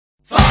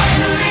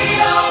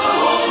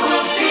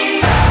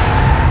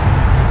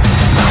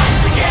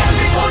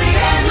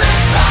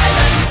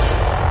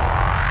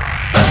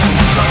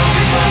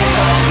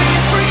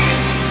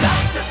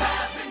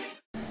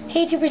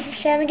YouTubers, it's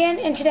Sam again,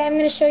 and today I'm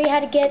going to show you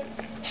how to get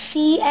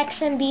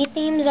CXMB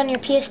themes on your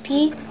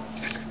PSP,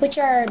 which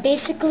are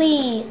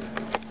basically,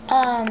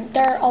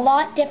 they're a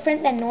lot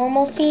different than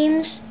normal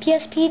themes,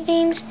 PSP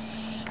themes,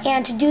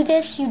 and to do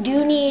this you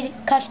do need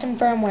custom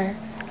firmware,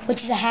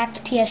 which is a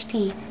hacked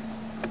PSP.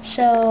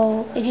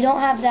 So if you don't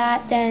have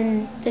that,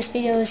 then this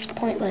video is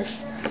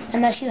pointless,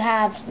 unless you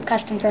have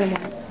custom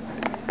firmware.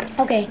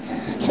 Okay,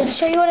 so to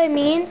show you what I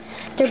mean,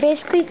 they're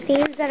basically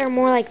themes that are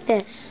more like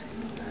this.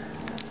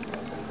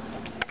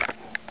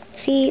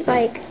 See,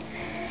 like,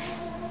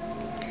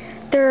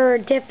 they're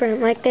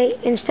different. Like,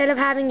 instead of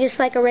having just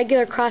like a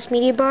regular cross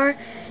media bar,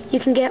 you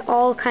can get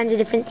all kinds of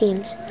different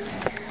themes.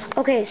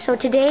 Okay, so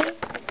today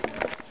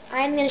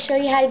I'm going to show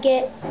you how to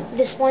get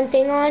this one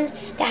thing on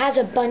that has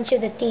a bunch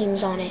of the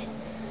themes on it.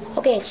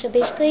 Okay, so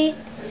basically,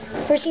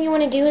 the first thing you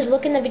want to do is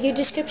look in the video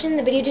description.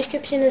 The video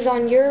description is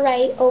on your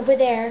right over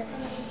there,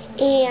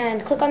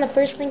 and click on the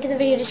first link in the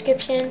video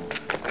description.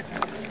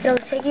 It'll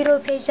take you to a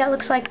page that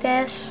looks like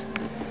this.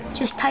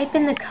 Just type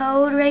in the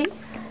code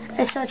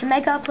so it's a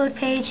mega upload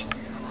page.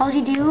 All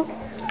you do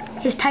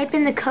is type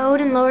in the code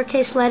in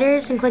lowercase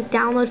letters and click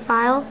download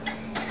file,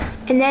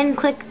 and then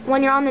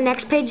when you're on the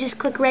next page, just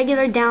click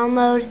regular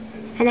download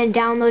and then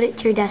download it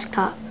to your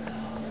desktop.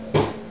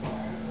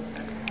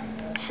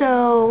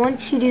 So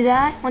once you do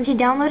that, once you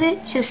download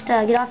it, just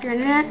get off your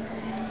internet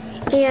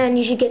and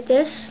you should get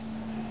this.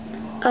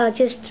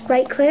 Just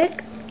right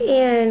click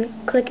and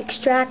click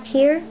extract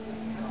here,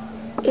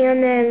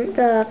 and then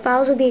the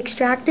files will be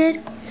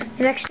extracted.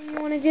 The next thing you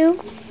want to do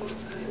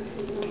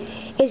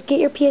is get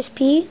your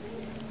PSP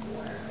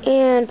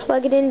and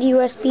plug it into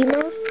USB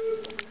mode.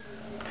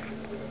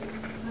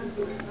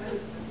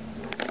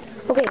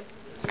 Okay,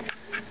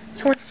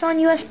 so once it's on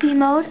USB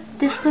mode,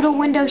 this little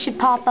window should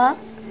pop up,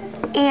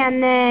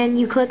 and then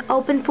you click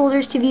open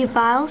folders to view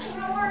files,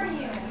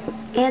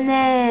 and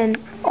then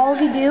all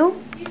you do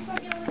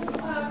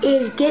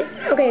is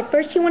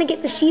first you want to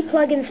get the C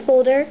plugins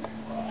folder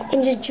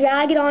and just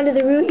drag it onto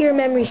the root your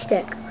memory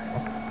stick.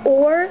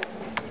 Or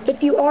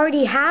if you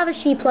already have a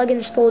C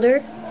plugins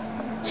folder,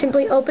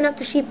 simply open up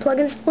the C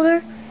plugins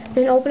folder,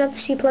 then open up the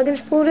C plugins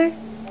folder,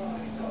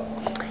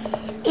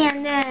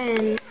 and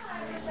then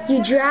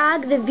you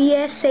drag the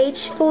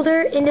VSH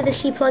folder into the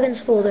C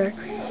plugins folder.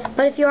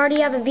 But if you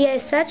already have a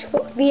VSH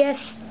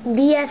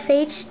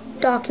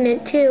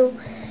document too,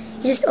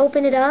 you just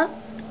open it up,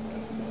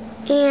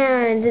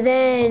 and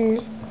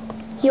then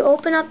you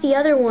open up the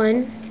other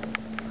one,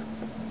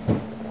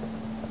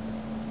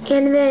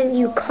 and then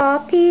you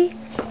copy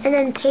and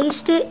then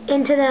paste it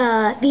into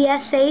the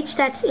VSH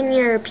that's in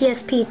your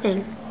PSP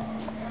thing.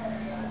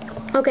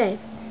 Okay,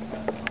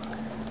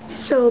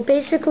 so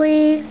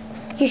basically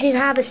you should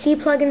have a C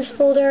plugins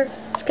folder.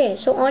 Okay,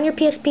 so on your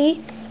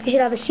PSP you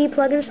should have a C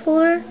plugins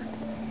folder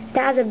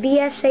that has a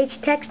VSH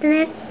text in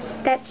it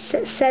that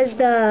says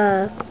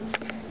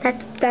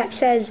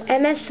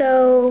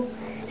MSO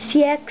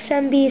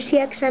CXMB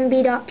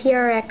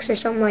CXMB.prx or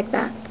something like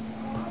that.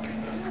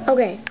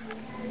 Okay,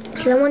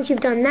 so then once you've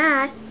done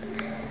that,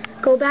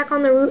 go back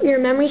on the root your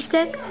memory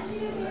stick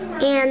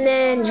and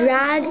then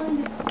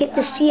get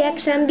the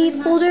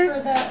CXMB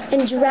folder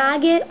and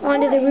drag it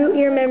onto the root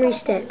your memory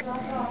stick.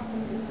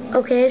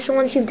 Okay, so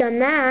once you've done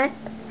that,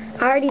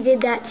 I already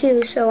did that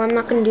too, so I'm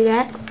not going to do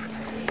that.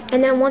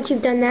 And then once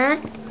you've done that,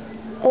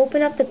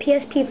 open up the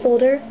PSP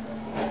folder,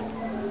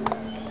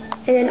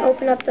 and then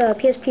open up the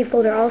PSP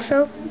folder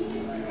also,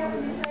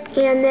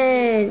 and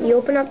then you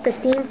open up the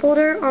theme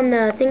folder on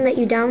the thing that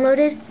you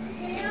downloaded,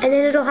 and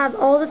then it'll have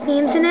all the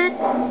themes in it,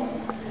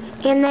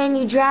 and then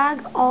you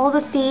drag all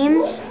the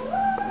themes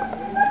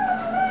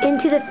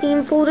into the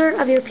theme folder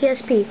of your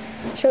PSP.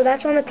 So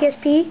that's on the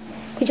PSP.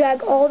 You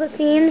drag all the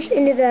themes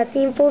into the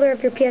theme folder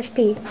of your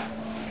PSP.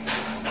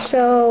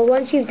 So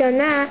once you've done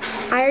that,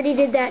 I already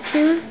did that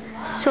too,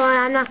 so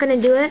I'm not going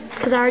to do it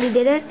because I already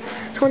did it.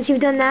 So once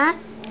you've done that,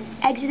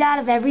 exit out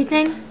of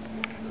everything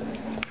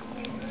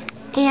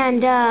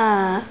and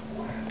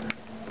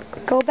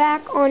go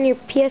back on your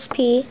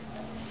PSP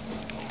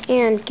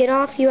and get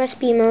off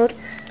USB mode.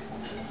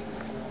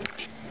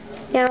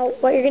 Now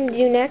what you're going to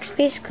do next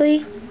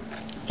basically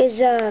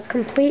is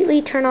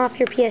completely turn off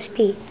your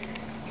PSP.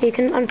 You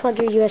can unplug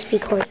your USB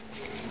cord.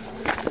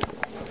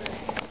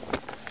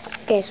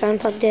 Okay, so I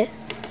unplugged it.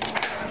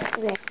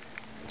 Okay,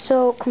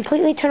 so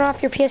completely turn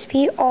off your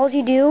PSP. All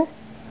you do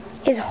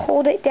is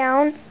hold it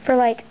down for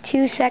like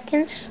 2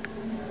 seconds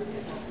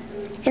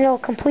and it'll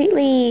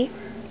completely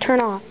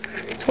turn off.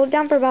 So hold it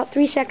down for about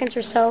 3 seconds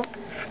or so,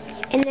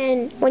 and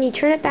then when you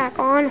turn it back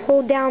on,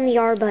 hold down the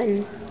R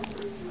button.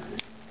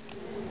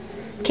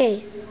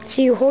 Okay,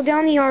 so you hold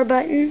down the R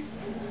button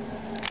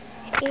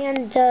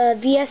and the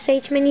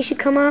VSH menu should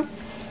come up.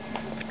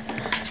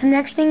 So the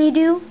next thing you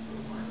do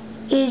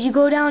is you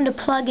go down to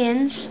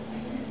plugins.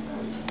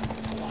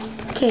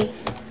 Okay,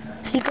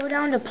 so you go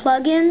down to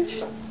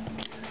plugins,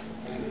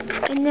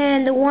 and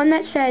then the one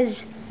that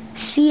says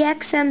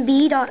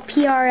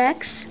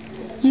CXMB.prx,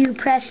 you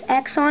press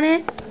X on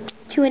it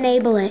to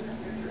enable it,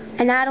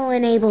 and that'll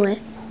enable it.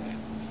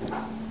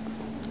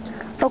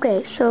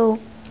 Okay, so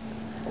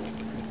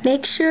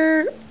make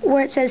sure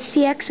where it says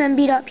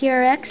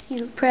CXMB.PRX,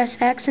 you press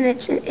X and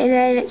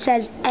then it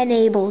says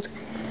enabled.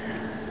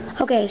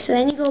 Okay, so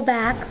then you go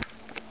back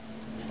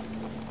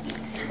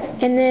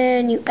and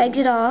then you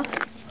exit off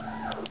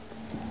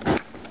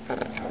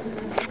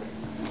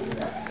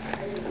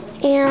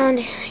and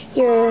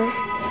your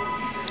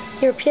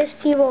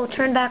PSP will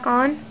turn back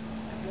on.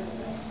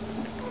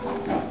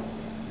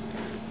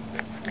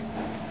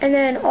 And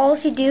then all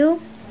you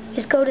do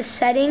is go to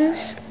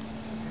settings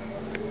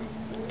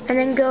and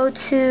then go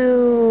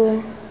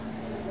to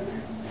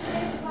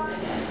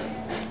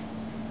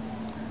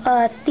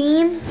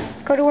theme,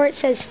 go to where it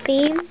says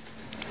theme,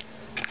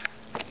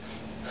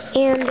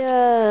 and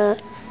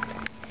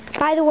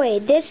by the way,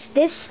 this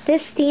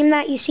theme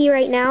that you see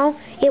right now,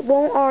 it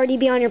won't already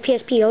be on your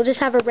PSP. It'll just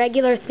have a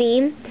regular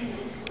theme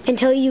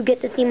until you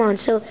get the theme on.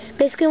 So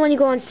basically when you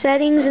go on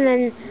settings and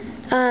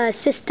then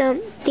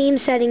system theme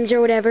settings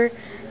or whatever,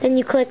 then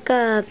you click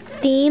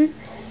theme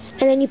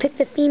and then you pick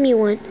the theme you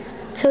want.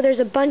 So there's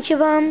a bunch of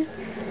them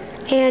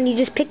and you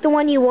just pick the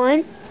one you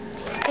want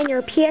and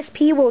your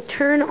PSP will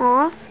turn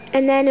off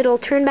and then it'll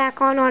turn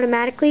back on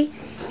automatically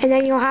and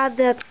then you'll have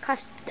the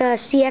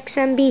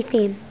CXMB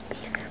theme.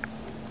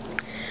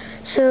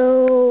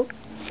 So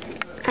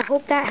I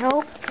hope that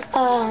helped.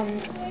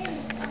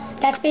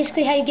 That's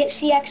basically how you get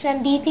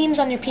CXMB themes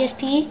on your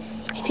PSP.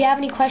 If you have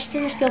any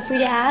questions, feel free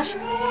to ask.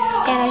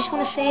 And I just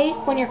want to say,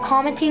 when you're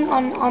commenting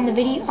on the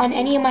video, on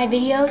any of my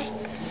videos,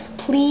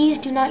 please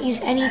do not use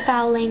any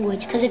foul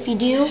language, because if you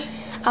do,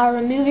 I'll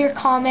remove your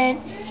comment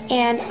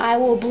and I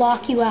will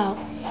block you out.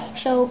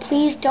 So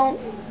please don't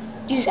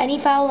use any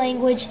foul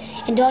language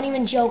and don't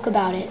even joke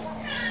about it.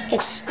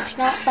 It's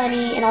not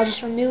funny, and I'll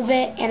just remove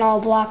it and I'll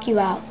block you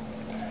out.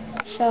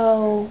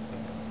 So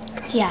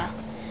yeah.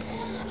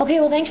 Okay,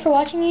 well, thanks for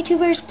watching,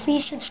 YouTubers.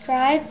 Please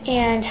subscribe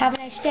and have a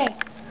nice day.